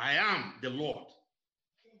 I am the Lord.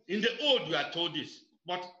 In the old, you are told this,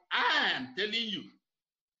 but I am telling you,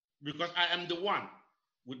 because I am the one.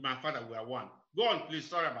 With my Father, we are one. Go on, please.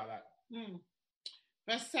 Sorry about that.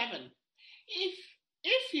 Verse 7.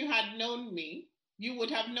 If you had known me, you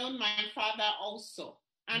would have known my Father also.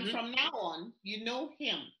 And from now on, you know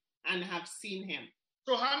him and have seen him.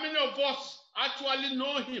 So how many of us actually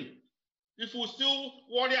know him? If we still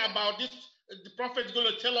worry about this, the prophet is going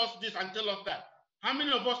to tell us this and tell us that. How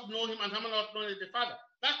many of us know him and how many of us know the Father?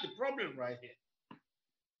 That's the problem right here.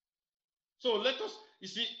 So let us, you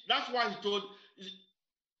see, that's why he told,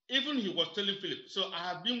 even he was telling Philip, so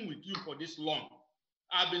I have been with you for this long.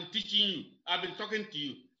 I've been teaching you. I've been talking to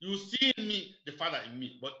you. You see in me, the Father in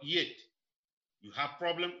me, but yet you have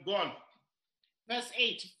problem. Go on. Verse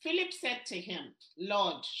 8, Philip said to him,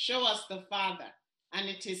 Lord, show us the Father, and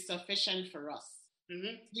it is sufficient for us.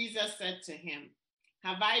 Jesus said to him,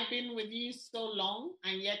 have I been with you so long,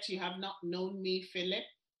 and yet you have not known me, Philip?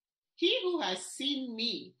 He who has seen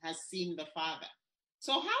me has seen the Father.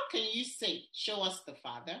 So how can you say, show us the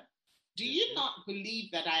Father? Do you not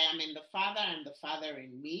believe that I am in the Father and the Father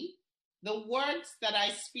in me? The words that I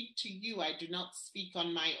speak to you, I do not speak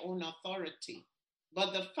on my own authority,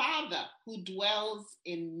 but the Father who dwells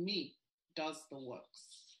in me does the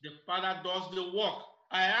works. The Father does the work.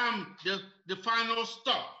 I am the final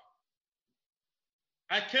stop.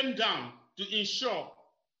 I came down to ensure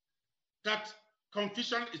that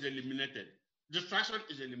confusion is eliminated, distraction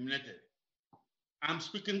is eliminated. I'm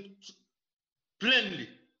speaking plainly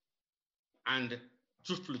and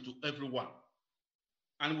truthfully to everyone.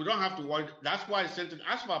 And we don't have to worry. That's why I sent it.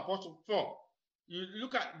 As for Apostle 4, you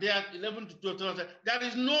look at there 11 to 12, there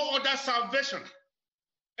is no other salvation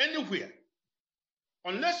anywhere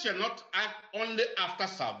unless you're not only after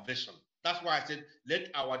salvation. That's why I said, let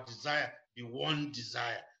our desire be one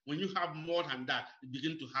desire. When you have more than that, you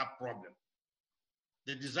begin to have problems.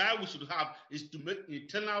 The desire we should have is to make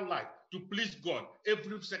eternal life, to please God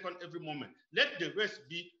every second, every moment. Let the rest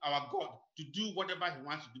be our God to do whatever he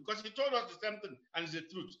wants to do. Because he told us the same thing, and it's the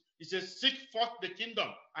truth. He says, seek first the kingdom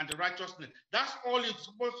and the righteousness. That's all you're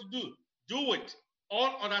supposed to do. Do it.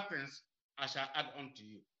 All other things I shall add on to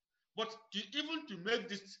you. But even to make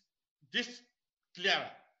this clearer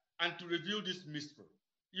and to reveal this mystery,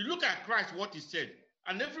 you look at Christ, what he said,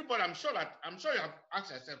 and everybody, I'm sure you have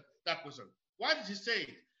asked yourself that question. Why did he say it?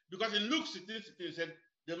 Because in Luke 16, he said,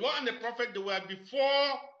 the law and the prophet, they were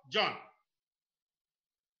before John.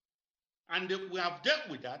 And we have dealt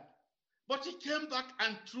with that. But he came back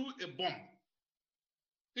and threw a bomb.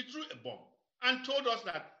 He threw a bomb and told us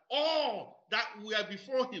that all that were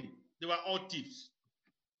before him, they were all thieves.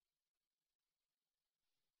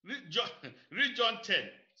 Read John 10,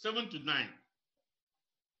 7 to 9.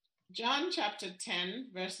 John chapter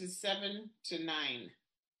 10, verses 7 to 9.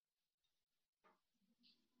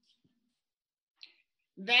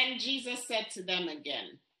 Then Jesus said to them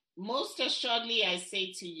again, "Most assuredly I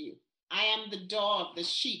say to you, I am the door of the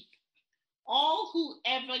sheep. All who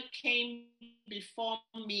ever came before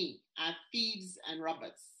me are thieves and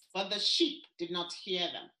robbers, but the sheep did not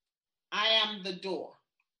hear them. I am the door.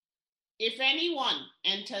 If anyone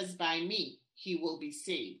enters by me, he will be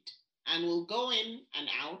saved, and will go in and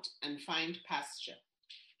out and find pasture."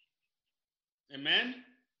 Amen.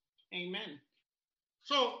 Amen.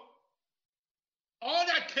 So, all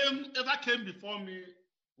that ever came before me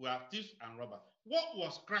were thieves and robbers. What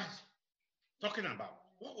was Christ talking about?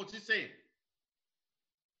 What was he saying?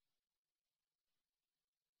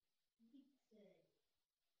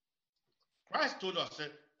 Christ told us,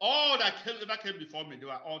 said, all that ever came before me, they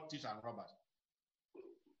were all thieves and robbers.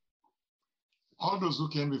 All those who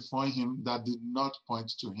came before him that did not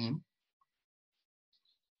point to him.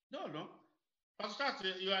 No. Pastor,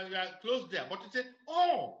 you are close there. But he said,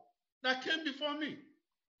 all that came before me.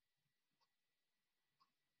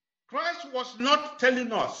 Christ was not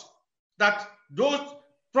telling us that those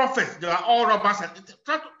prophets, they are all robbers.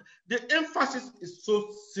 The emphasis is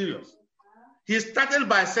so serious. He started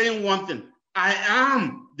by saying one thing: I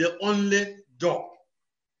am the only door.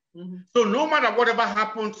 Mm-hmm. So no matter whatever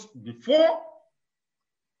happens before,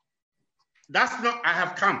 that's not I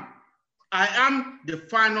have come. I am the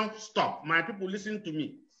final stop. My people, listen to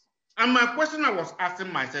me. And my question I was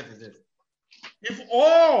asking myself is this: if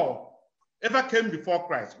all ever came before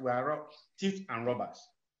Christ were thieves and robbers,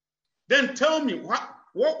 then tell me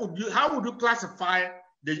how would you classify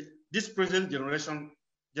this present generation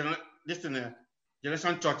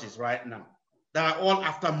churches right now that are all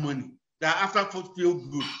after money, that are after feel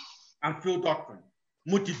good and feel doctrine,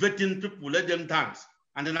 motivating people, let them dance,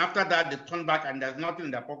 and then after that they turn back and there's nothing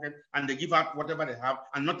in their pocket and they give out whatever they have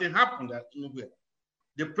and nothing happens nowhere.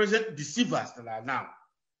 The present deceivers that are now,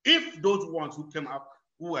 if those ones who came up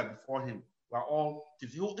who were before him were all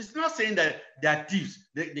thieves, it's not saying that they are thieves.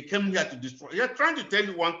 They came here to destroy. You're trying to tell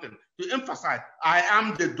you one thing, to emphasize, I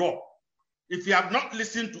am the door. If you have not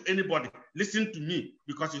listened to anybody, listen to me,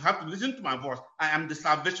 because you have to listen to my voice. I am the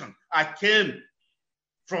salvation. I came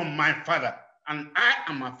from my Father, and I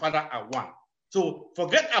and my Father are one. So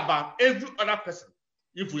forget about every other person.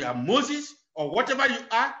 If we are Moses or whatever you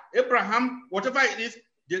are, Abraham, whatever it is,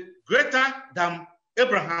 the greater than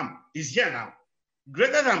Abraham is here now.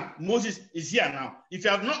 Greater than Moses is here now. If you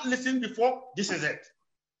have not listened before, this is it.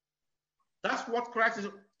 That's what Christ is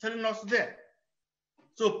telling us there.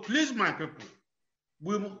 So please, my people,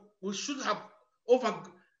 we should have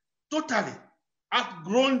totally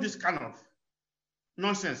outgrown this kind of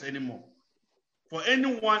nonsense anymore. For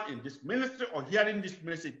anyone in this ministry or hearing this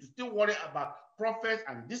message to still worry about prophets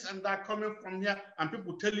and this and that coming from here and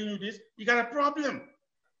people telling you this, you got a problem.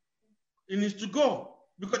 It needs to go,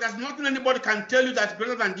 because there's nothing anybody can tell you that's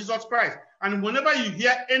greater than Jesus Christ. And whenever you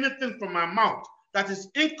hear anything from my mouth that is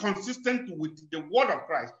inconsistent with the word of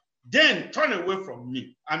Christ, then turn away from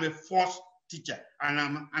me. I'm a false teacher and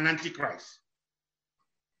I'm an antichrist.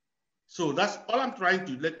 So that's all I'm trying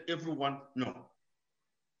to let everyone know.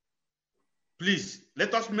 Please,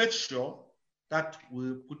 let us make sure that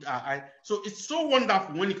we put our eye. So it's so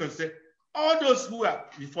wonderful when you can say, all those who are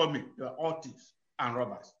before me, they are all thieves and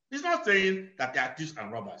robbers. It's not saying that they are thieves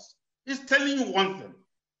and robbers. It's telling you one thing.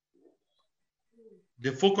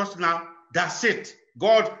 The focus now, that's it.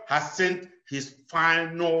 God has sent his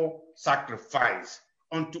final sacrifice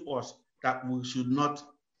unto us, that we should not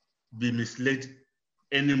be misled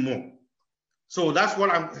anymore. So that's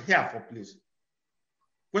what I'm here for, please.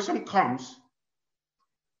 Question comes,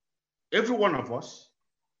 every one of us,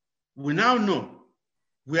 we now know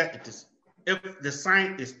where it is. If the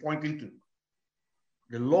sign is pointing to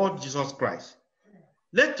the Lord Jesus Christ,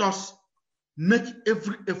 let us make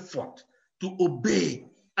every effort to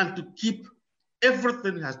obey and to keep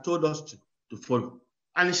everything he has told us to follow.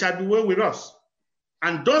 And it shall be well with us.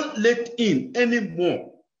 And don't let in any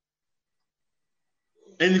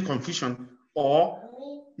confusion or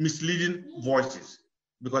misleading voices,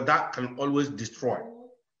 because that can always destroy.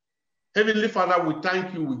 Heavenly Father, we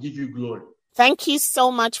thank you, we give you glory. Thank you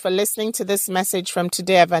so much for listening to this message from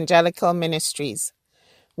Today Evangelical Ministries.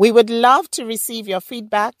 We would love to receive your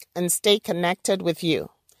feedback and stay connected with you.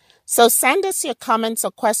 So send us your comments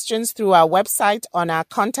or questions through our website on our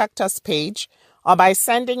Contact Us page, or by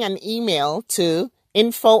sending an email to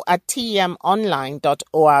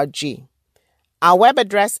info@temonline.org. Our web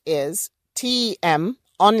address is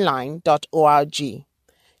temonline.org.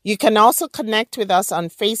 You can also connect with us on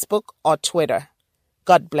Facebook or Twitter.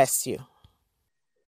 God bless you.